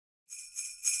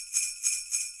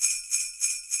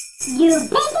You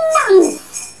big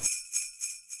nonce!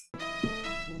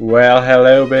 Well,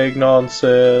 hello big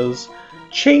nonces.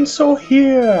 Chainsaw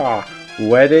here.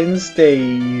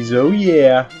 Wednesdays, oh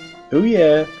yeah. Oh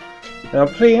yeah. And I'm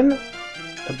playing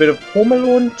a bit of Home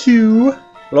Alone 2,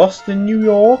 Lost in New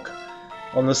York,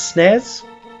 on the SNES.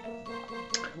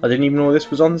 I didn't even know this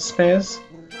was on the SNES.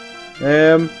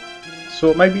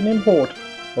 So it might be an import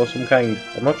or some kind.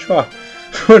 I'm not sure.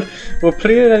 But we'll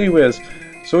play it anyways.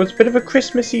 So it's a bit of a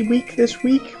Christmassy week this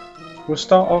week. We'll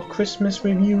start our Christmas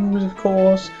reviews, of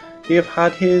course. Dave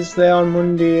had his there on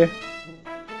Monday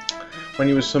when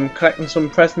he was collecting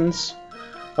some presents.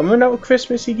 I'm running out of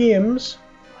Christmassy games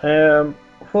for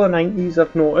the 90s,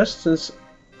 I've noticed, since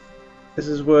this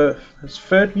is his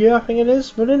third year, I think it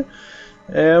is, running.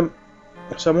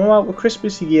 So I'm all out with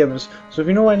Christmassy games. So if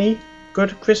you know any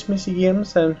good Christmassy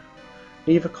games, then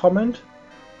leave a comment.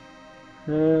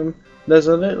 There's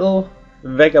a little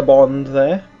vagabond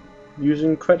there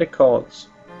using credit cards.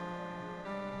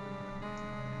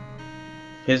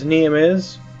 His name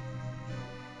is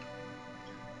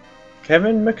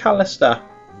Kevin McAllister.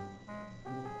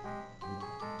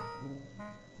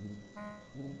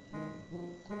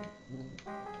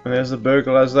 And there's the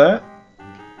burglars there.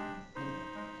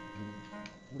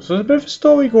 So there's a bit of a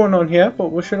story going on here,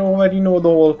 but we should already know the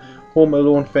whole Home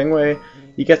Alone thing where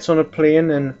he gets on a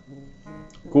plane and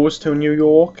goes to New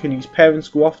York and his parents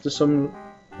go off to some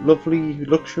lovely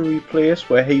luxury place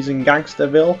where he's in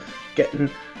Gangsterville getting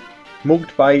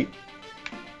mugged by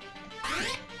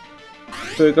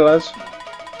burglars.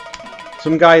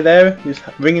 Some guy there is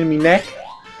wringing me neck.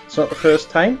 It's not the first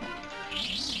time.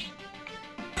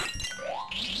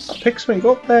 I pick something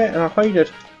up there and I hide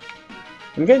it.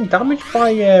 I'm getting damaged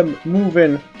by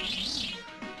moving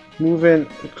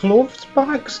clothes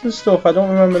bags and stuff. I don't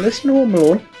remember this in Home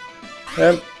Alone.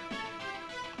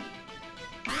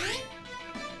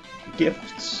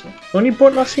 Gifts. The only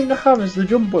button I seem to have is the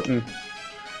jump button.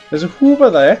 There's a Hoover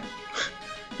there,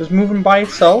 just moving by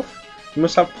itself. You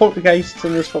must have poltergeists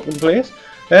in this fucking place.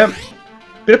 Bit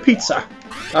of pizza.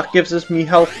 That gives us me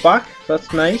health back. So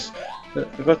that's nice. I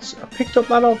picked up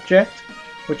that object,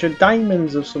 which are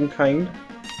diamonds of some kind.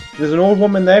 There's an old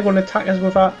woman there going to attack us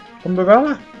with that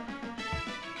umbrella.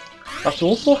 That's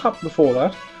also happened before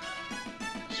that.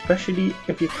 Especially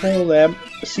if you call them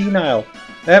senile.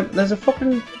 There's a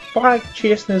fucking bag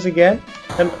chasing us again.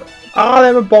 Them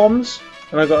are bombs.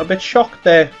 And I got a bit shocked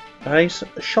there. A nice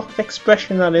shocked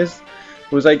expression that is.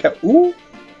 It was like, ooh,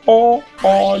 oh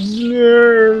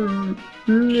no,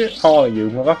 no. Oh, you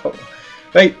motherfucker.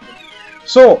 Right.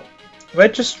 So,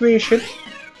 registration.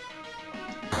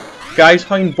 Guys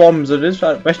hiding bombs, it is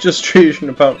that registration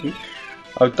apparently.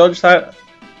 I've dodged that.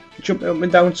 Jumping up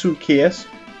and down suitcase.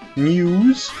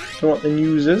 News. Don't know what the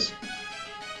news is.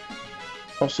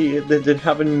 Obviously they didn't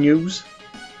have any news.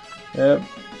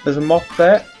 There's a mop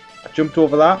there. I jumped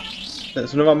over that.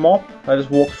 There's another mop. I just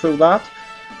walked through that.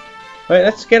 Right,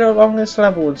 let's get along this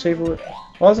level and see if we... Oh,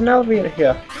 there's an elevator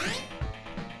here.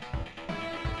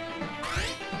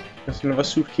 There's another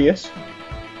suitcase.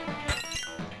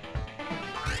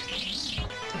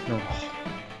 No.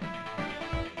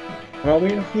 Am I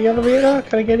waiting for the elevator?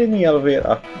 Can I get in the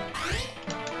elevator?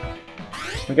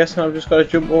 I'm guessing I've just got to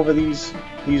jump over these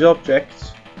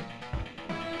objects.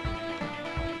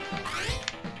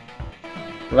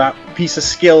 That piece of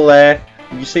skill there.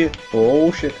 Did you see?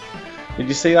 Oh shit! Did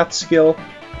you see that skill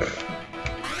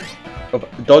of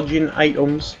dodging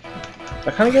items?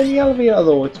 I can't get in the elevator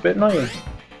though. It's a bit annoying.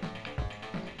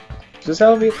 Is this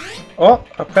elevator? Oh,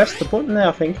 I pressed the button there.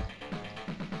 I think.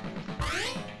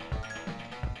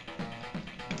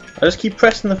 I just keep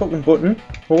pressing the fucking button.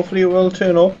 Hopefully it will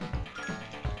turn up.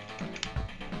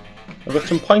 I've got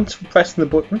some points for pressing the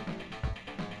button.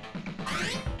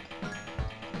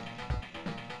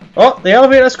 Oh, the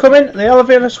elevator's coming! The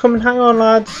elevator's coming! Hang on,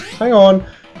 lads! Hang on!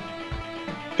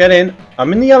 Get in!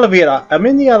 I'm in the elevator! I'm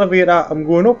in the elevator! I'm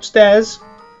going upstairs!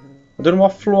 I don't know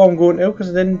what floor I'm going to because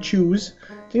I didn't choose.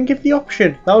 Didn't give the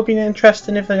option. That would be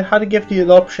interesting if they had to give you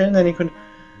the option. Then you could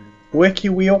work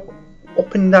your way up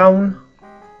and down.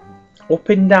 Up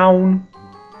and down.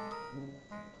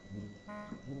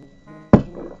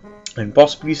 And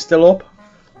possibly still up.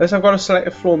 Unless I've got to select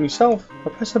a floor myself.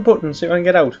 I'll press the button, see if I can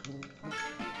get out.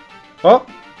 Oh!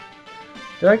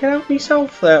 Did I get out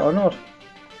myself there or not?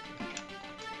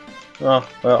 Oh,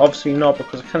 well, obviously not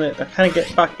because I can't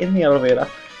get back in the elevator.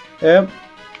 So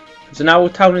now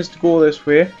town is to go this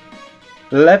way.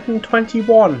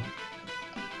 11:21.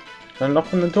 Can I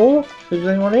knock on the door? Is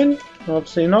there anyone in?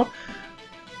 Obviously not.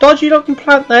 Dodgy looking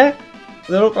plant there.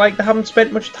 They look like they haven't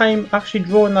spent much time actually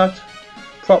drawing that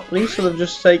properly, so they've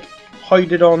just like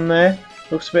hide it on there.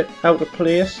 Looks a bit out of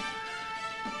place.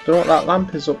 Don't know what that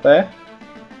lamp is up there.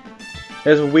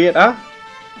 There's a waiter.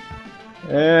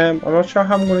 I'm not sure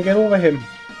how I'm going to get over him.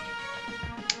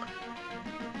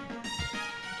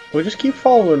 We'll just keep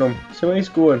following him. See where he's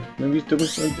going. Maybe he's doing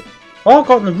something. Oh, I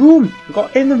got in the room. I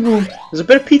got in the room. There's a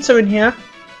bit of pizza in here.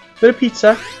 Bit of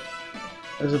pizza.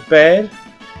 There's a bed.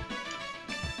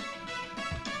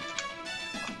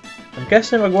 I'm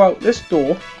guessing if I go out this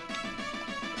door.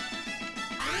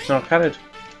 No, I can't.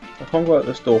 I can't go out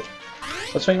this door.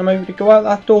 I was thinking maybe to go out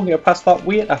that door and get past that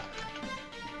waiter.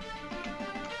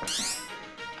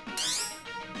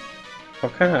 Or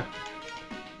can I?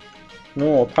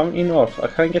 No, apparently not. I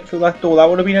can't get through that door. That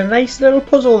would have been a nice little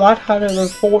puzzle that, had I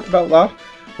thought about that.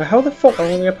 But how the fuck am I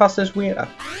going to get past this waiter?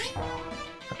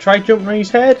 I tried jumping on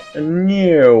his head, and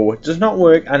no, it does not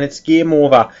work, and it's game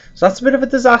over. So that's a bit of a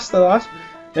disaster, that.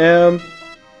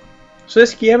 So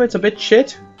this game, it's a bit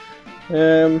shit.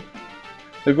 The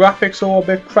graphics are a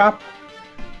bit crap.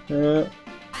 The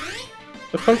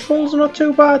controls are not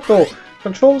too bad though.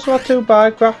 Controls are not too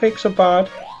bad. Graphics are bad.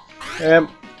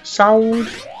 Sound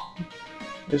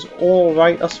is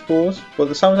alright, I suppose. But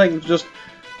it sounds like they've just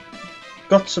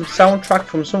got some soundtrack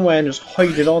from somewhere and just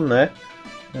hide it on there.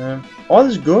 Oh,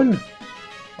 there's a gun.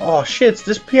 Oh shit, it's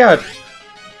disappeared.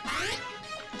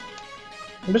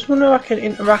 I'm just wondering if I can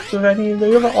interact with any of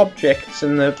the other objects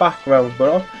in the background,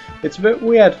 but it's a bit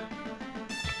weird.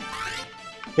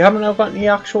 You haven't got any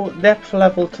actual depth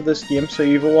level to this game, so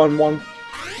you've on one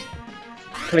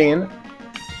plane,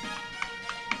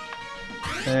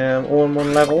 all in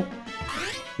one level.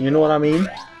 You know what I mean?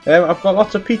 I've got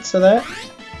lots of pizza there.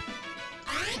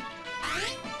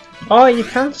 Oh, you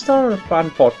can't stand on the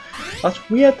plant pot. That's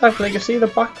weird. That, like, you see the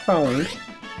background.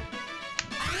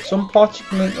 Some parts you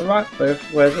can interact with,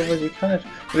 whereas others you can't.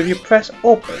 But if you press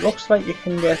up, it looks like you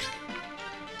can get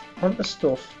onto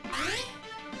stuff.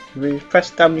 If you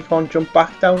press down, you can't jump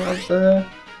back down onto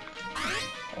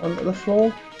the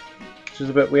floor, which is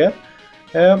a bit weird.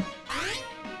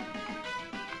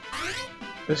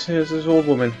 This is this old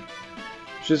woman.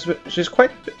 She's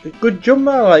quite a good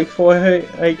jumper, like, for her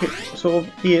sort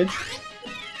of age.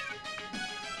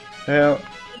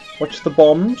 Watch the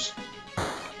bombs.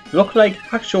 Look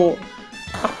like actual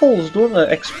apples, don't they?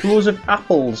 Explosive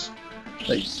apples,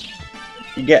 like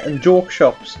you get in joke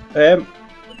shops.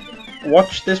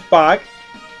 Watch this bag.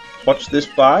 Watch this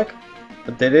bag.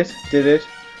 I did it. Did it.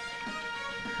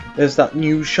 There's that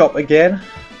new shop again.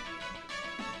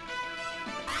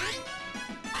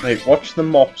 Right, watch the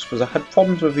mops, because I had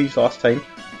problems with these last time.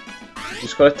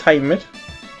 Just gotta time it.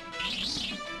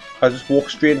 I just walk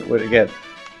straight into it again.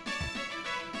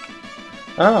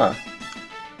 Ah.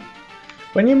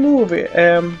 When you move it,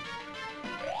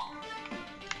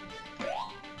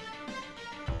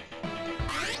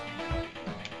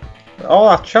 oh,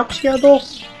 that chap's here though.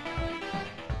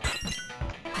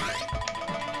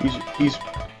 He's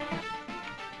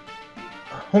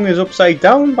hung us upside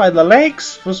down by the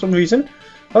legs for some reason.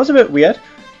 That was a bit weird.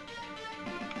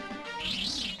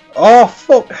 Oh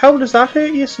fuck! How does that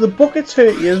hurt you? So the buckets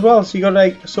hurt you as well. So you gotta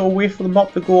like wait for the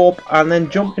mop to go up and then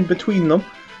jump in between them,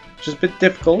 which is a bit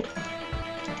difficult.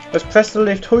 Let's press the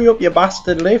lift. Hurry up, you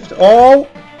bastard lift! Oh!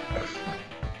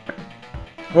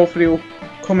 Hopefully it'll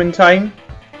come in time.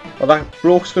 Or that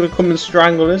bloke's gonna come and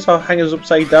strangle us or hang us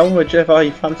upside down, whichever he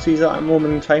fancies at that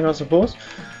moment in time, I suppose.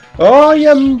 Oh,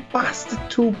 you bastard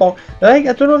toolbox! Like,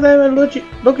 I don't know if they're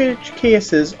luggage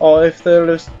cases or if they're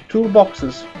just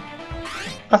toolboxes.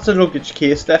 That's a luggage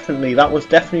case, definitely. That was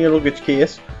definitely a luggage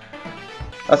case.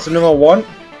 That's another one.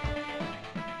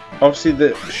 Obviously,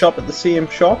 the shop at the same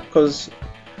shop, because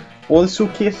all the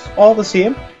suitcases are the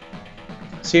same.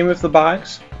 Same with the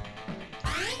bags.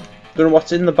 Don't know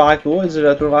what's in the bag though. Is it?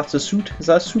 I don't know if that's a suit. Is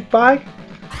that a suit bag?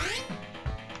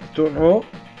 Don't know.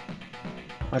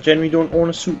 I generally don't own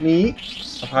a suit me.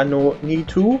 I've had no need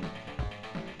to.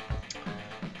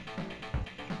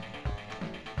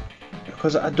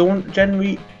 Because I don't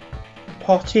generally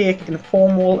partake in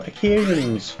formal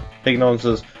occasions. Big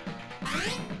nonsense.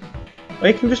 Or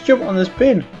you can just jump on this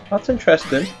bin. That's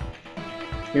interesting.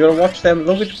 You gotta watch them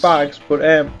luggage bags, but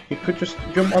you could just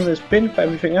jump on this bin for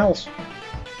everything else.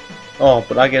 Oh,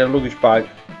 but I get a luggage bag.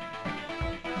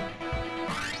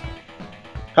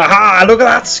 Haha! Look at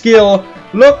that skill!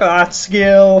 Look at that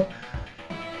skill!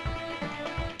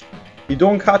 You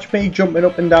don't catch me jumping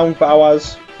up and down for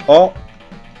hours. Oh,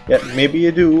 yeah, maybe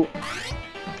you do.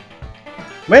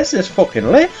 Where's this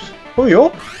fucking lift? Hurry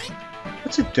up!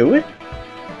 What's it doing?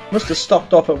 Must have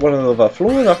stopped off at one of the other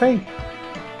floors, I think.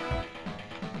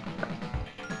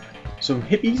 Some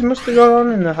hippies must have gone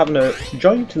on and they're having a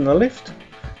joint in the lift,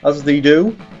 as they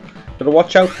do. Gotta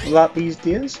watch out for that these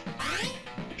days.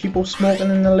 People smoking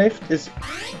in the lift is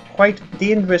quite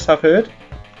dangerous, I've heard.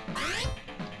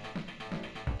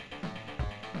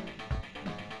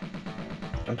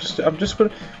 I'm just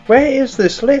gonna. Where is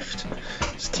this lift?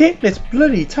 It's taking its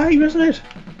bloody time, isn't it?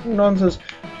 Nonsense.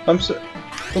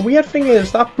 The weird thing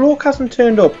is that bloke hasn't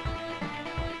turned up,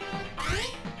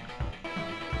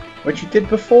 which he did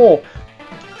before.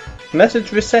 Unless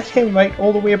it's reset him right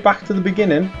all the way back to the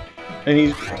beginning, and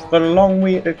he's got a long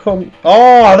way to come.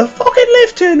 Oh, the fucking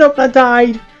lift turned up and I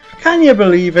died. Can you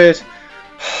believe it?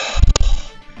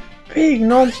 Big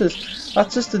nonsense.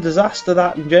 That's just a disaster,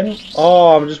 that in general.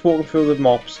 Oh, I'm just walking through the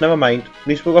mobs. Never mind. At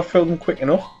least we got through them quick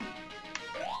enough.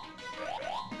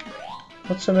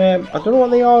 What's some, I don't know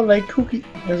what they are, like cookies.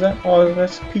 Is that? Oh,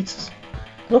 that's pizzas.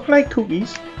 Look like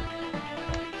cookies.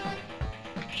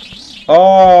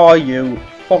 Oh, you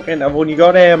fucking, I've only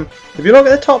got, if you look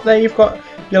at the top there, you've got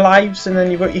your lives and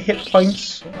then you've got your hit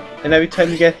points. And every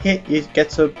time you get hit, it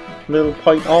gets a little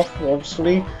point off,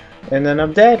 obviously. And then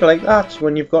I'm dead like that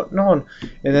when you've got none.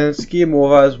 And then it's game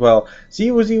over as well.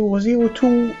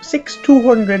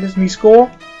 0-0-0-2-6-200 is my score.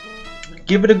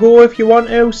 Give it a go if you want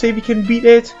to. See if you can beat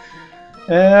it.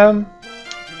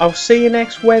 I'll see you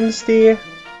next Wednesday,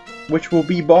 which will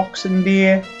be Boxing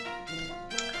Day.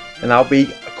 And I'll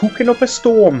be cooking up a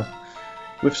storm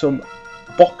with some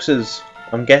boxes,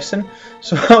 I'm guessing.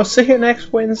 So I'll see you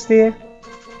next Wednesday.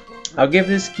 I'll give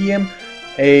this game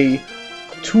a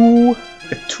 2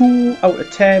 out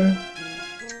of 10.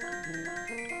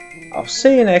 I'll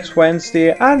see you next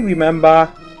Wednesday, and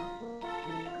remember,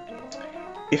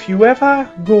 if you ever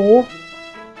go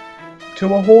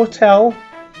to a hotel,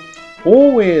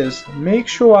 always make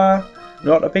sure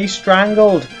not to be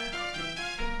strangled.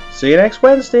 See you next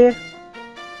Wednesday.